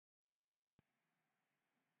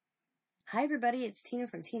Hi everybody, it's Tina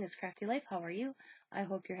from Tina's Crafty Life. How are you? I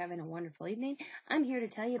hope you're having a wonderful evening. I'm here to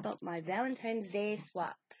tell you about my Valentine's Day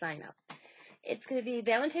swap sign up. It's going to be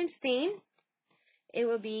Valentine's theme. It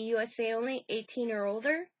will be USA only, 18 or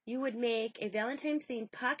older. You would make a Valentine's theme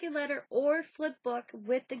pocket letter or flip book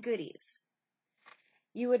with the goodies.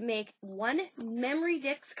 You would make one Memory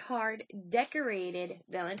Dex Card decorated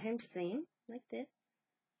Valentine's theme like this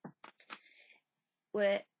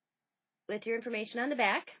with your information on the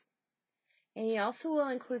back. And you also will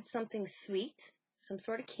include something sweet, some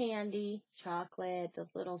sort of candy, chocolate,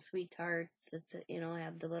 those little sweet tarts that's,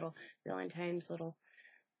 have the little Valentine's little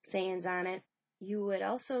sayings on it. You would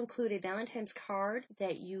also include a Valentine's card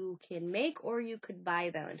that you can make, or you could buy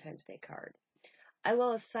a Valentine's Day card. I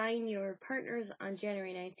will assign your partners on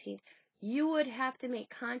January 19th. You would have to make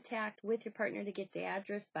contact with your partner to get the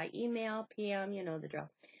address by email, PM, you know the drill.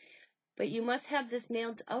 But you must have this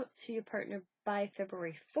mailed out to your partner by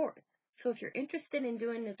February 4th. So if you're interested in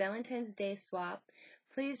doing the Valentine's Day swap,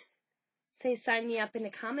 please say sign me up in the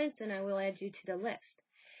comments and I will add you to the list.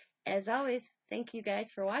 As always, thank you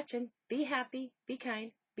guys for watching. Be happy, be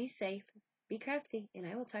kind, be safe, be crafty, and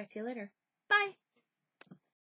I will talk to you later. Bye!